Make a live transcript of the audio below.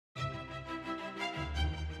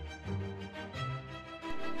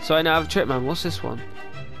So I now have a trip man. What's this one?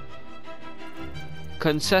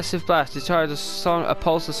 Concessive blast. Deters a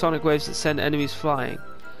pulse of sonic waves that send enemies flying.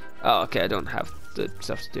 Oh, okay. I don't have the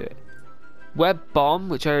stuff to do it. Web bomb,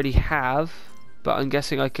 which I already have, but I'm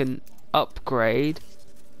guessing I can upgrade.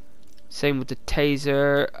 Same with the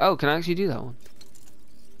taser. Oh, can I actually do that one?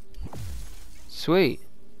 Sweet.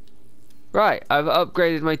 Right, I've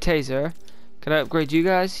upgraded my taser. Can I upgrade you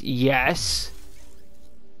guys? Yes.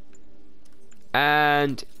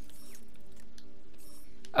 And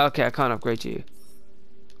okay, I can't upgrade you.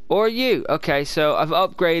 Or you. Okay, so I've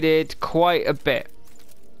upgraded quite a bit.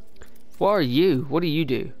 What are you? What do you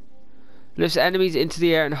do? Lifts enemies into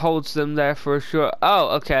the air and holds them there for a short.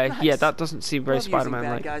 Oh, okay. Nice. Yeah, that doesn't seem very Spider-Man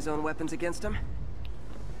like. Guys' own weapons against them.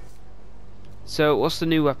 So, what's the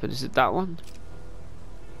new weapon? Is it that one?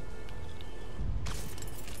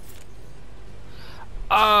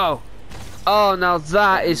 Oh, oh, now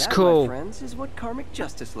that is cool. My friends, is what karmic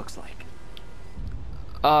justice looks like.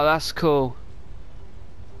 Oh, that's cool.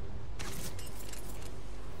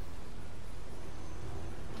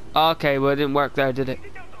 Okay, well, it didn't work there, did it?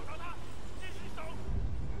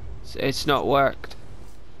 It's not worked.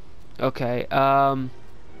 Okay, we're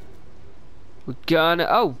gonna.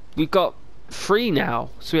 Oh, we got 3 now,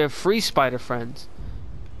 so we have 3 spider friends.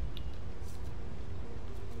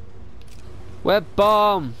 Web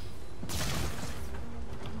bomb.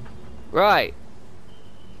 Right.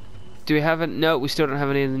 Do we have it? No, we still don't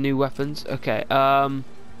have any of the new weapons. Okay.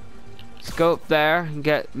 Let's go up there and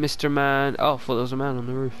get Mr. Man. Oh, I thought there was a man on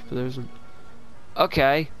the roof, but there isn't.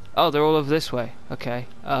 Okay. Oh, they're all over this way. Okay.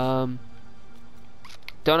 Don't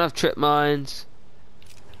have trip mines.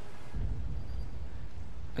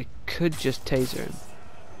 I could just taser him.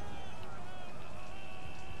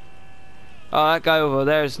 Oh, that guy over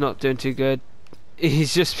there is not doing too good.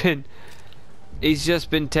 He's just been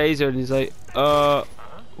tasered and he's like,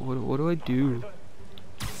 what do I do?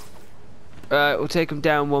 Alright, we'll take them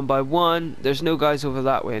down one by one. There's no guys over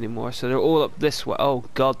that way anymore, so they're all up this way. Oh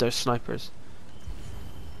god, there's snipers.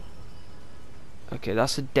 Okay,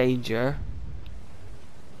 that's a danger.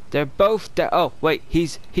 They're both down. Oh wait,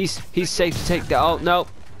 he's safe to take that. Oh no.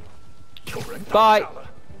 Bye.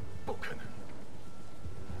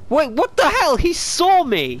 Wait, what the hell? He saw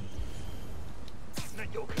me.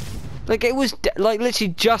 Like it was like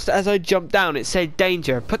literally just as I jumped down, it said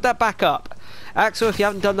danger. Put that back up, Axel. If you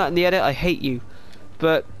haven't done that in the edit, I hate you.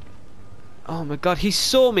 But oh my god, he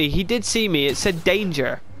saw me. He did see me. It said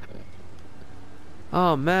danger.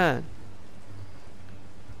 Oh man.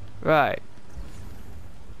 Right.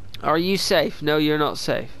 Are you safe? No, you're not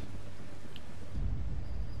safe.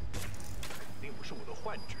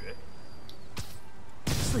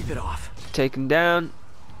 Sleep it off. Take him down.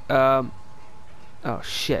 Oh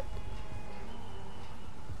shit.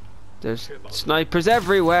 There's snipers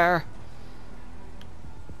everywhere.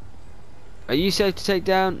 Are you safe to take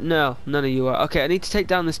down? No, none of you are. Okay, I need to take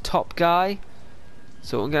down this top guy.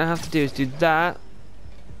 So what I'm gonna have to do is do that.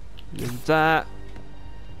 And that.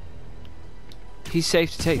 He's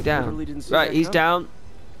safe to take down. Right, he's down.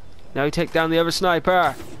 Now we take down the other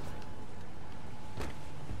sniper.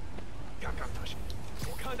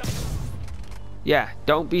 Yeah,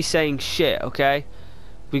 don't be saying shit, okay?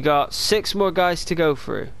 We got 6 more guys to go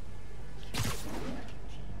through.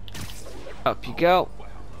 Up you go.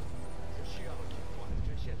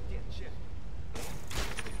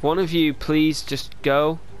 One of you, please just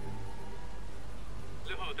go.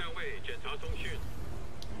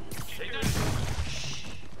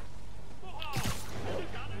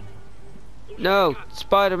 No,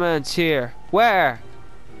 Spider-Man's here. Where?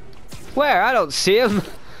 Where? I don't see him.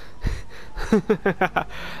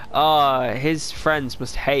 Oh, his friends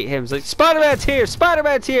must hate him. It's like, Spider-Man's here!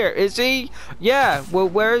 Spider-Man's here! Is he? Yeah, well,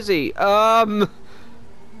 where is he? I don't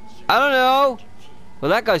know.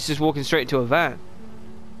 Well, that guy's just walking straight into a van.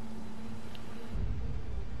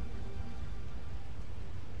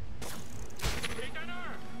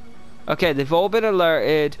 Okay, they've all been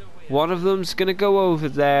alerted. One of them's gonna go over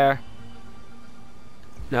there.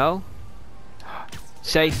 No?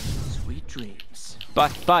 Safe. Sweet dreams.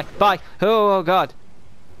 Bye, bye, bye. Oh god.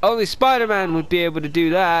 Only Spider-Man would be able to do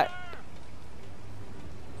that.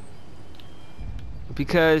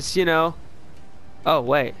 Because, you know. Oh,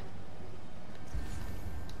 wait.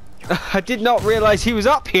 I did not realize he was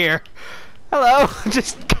up here. Hello.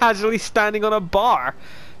 Just casually standing on a bar.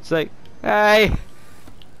 It's like, hey.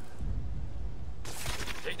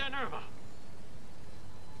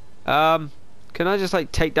 Can I just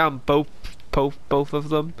like take down both of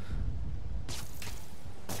them?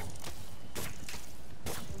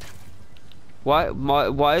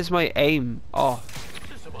 Why is my aim off?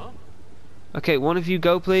 Okay, one of you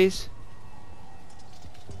go, please.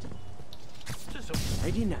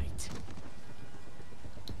 Friday night.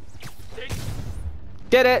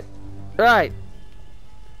 Did it! Right.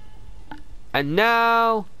 And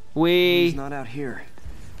now He's we... not out here.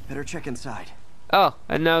 Better check inside. Oh,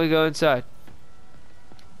 and now we go inside.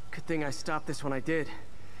 Good thing I stopped this when I did.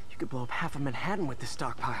 You could blow up half of Manhattan with this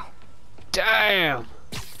stockpile. Damn!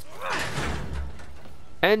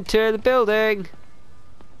 Enter the building!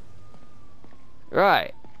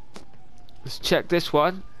 Right. Let's check this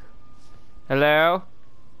one. Hello?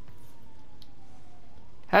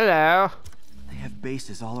 Hello? They have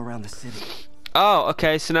bases all around the city. Oh,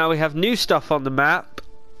 okay, so now we have new stuff on the map.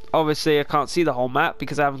 Obviously, I can't see the whole map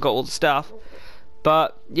because I haven't got all the stuff.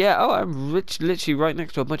 But, yeah, oh, I'm literally right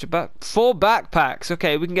next to a bunch of full backpacks.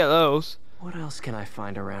 Okay, we can get those. What else can I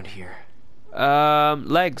find around here?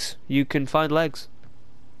 Legs. You can find legs.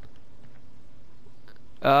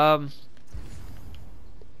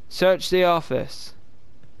 Search the office.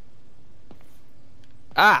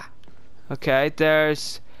 Ah! Okay,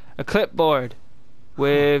 there's a clipboard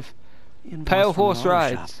with Pale Horse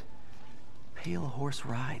Rides. Pale Horse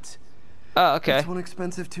Rides. Oh, okay. That's one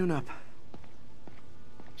expensive tune-up.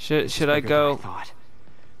 Should I go? I thought.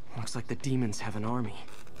 Looks like the demons have an army.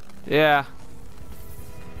 Yeah.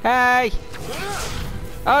 Hey!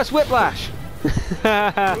 Oh, it's Whiplash.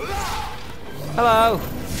 Hello.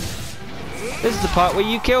 This is the part where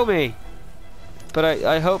you kill me. But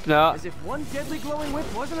I hope not. As if one deadly glowing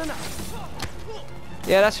whip wasn't enough.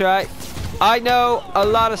 Yeah, that's right. I know a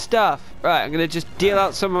lot of stuff. Right, I'm gonna just deal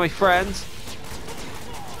out some of my friends.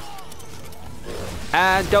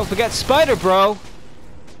 And don't forget Spider Bro.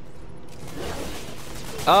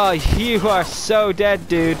 Oh, you are so dead,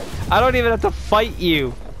 dude. I don't even have to fight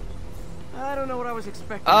you. I don't know what I was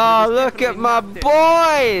expecting. Oh, look at my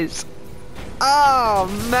boys. Oh,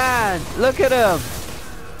 man. Look at them.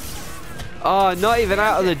 Oh, not even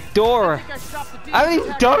out of the door. I haven't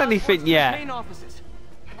even done anything yet. Nice.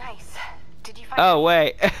 Did you find Oh,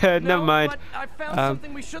 wait. Never mind.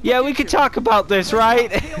 Yeah, we could talk about this,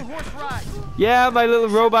 right? Yeah, my little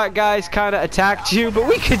robot guys kind of attacked you, but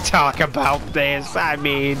we could talk about this. I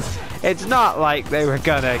mean, it's not like they were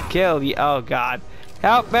gonna kill you. Oh, God.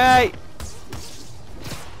 Help me!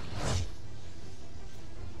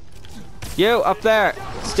 You, up there.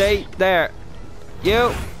 Stay there.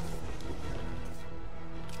 You.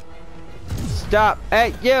 Stop.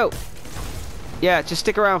 Hey, you. Yeah, just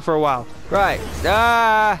stick around for a while. Right.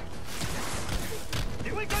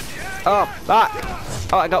 Oh, fuck.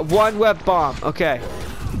 Oh, I got one web bomb. Okay.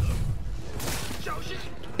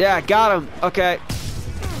 Yeah, got him. Okay.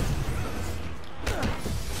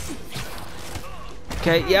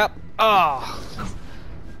 Okay, yep. Oh.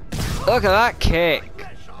 Look at that kick.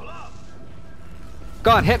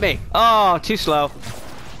 Go on, hit me. Oh, too slow.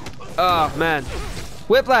 Oh, man.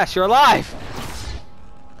 Whiplash, you're alive.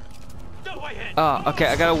 Oh, okay,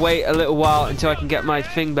 I gotta wait a little while until I can get my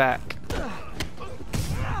thing back.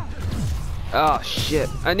 Oh, shit.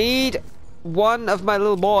 I need one of my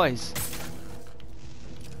little boys.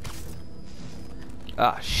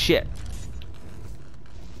 Oh, shit.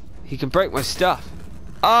 He can break my stuff.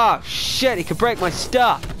 Oh, shit, he can break my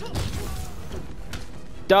stuff.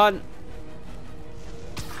 Done.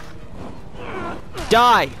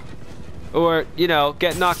 Die. Or, you know,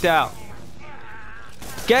 get knocked out.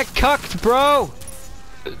 Get cucked, bro.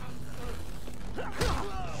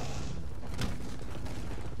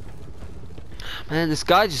 Man, this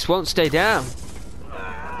guy just won't stay down.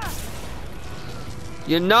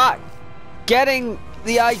 You're not getting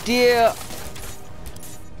the idea.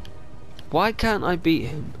 Why can't I beat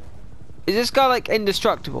him? Is this guy like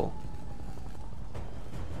indestructible?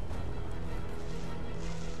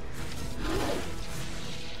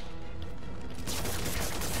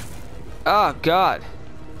 Oh, God.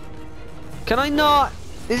 Can I not?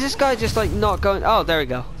 Is this guy just like not going? Oh, there we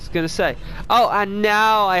go. I was gonna say. Oh, and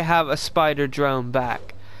now I have a spider drone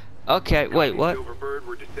back. Okay, wait, what?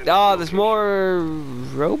 Oh, there's more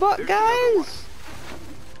robot guys?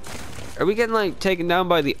 Are we getting like taken down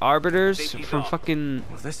by the arbiters from fucking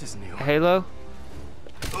this is new. Halo?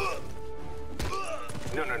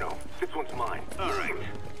 No. This one's mine. All right.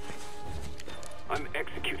 I'm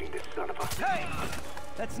executing this son of a... Hey!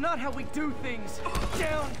 That's not how we do things.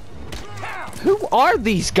 Down. Who are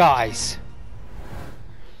these guys?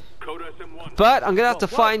 But I'm gonna have to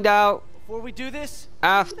find out Before we do this,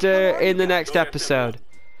 after in the next episode.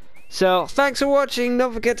 So thanks for watching.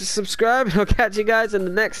 Don't forget to subscribe, and I'll catch you guys in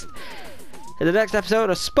the next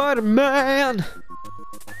episode of Spider-Man.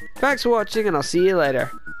 Thanks for watching, and I'll see you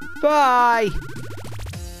later. Bye.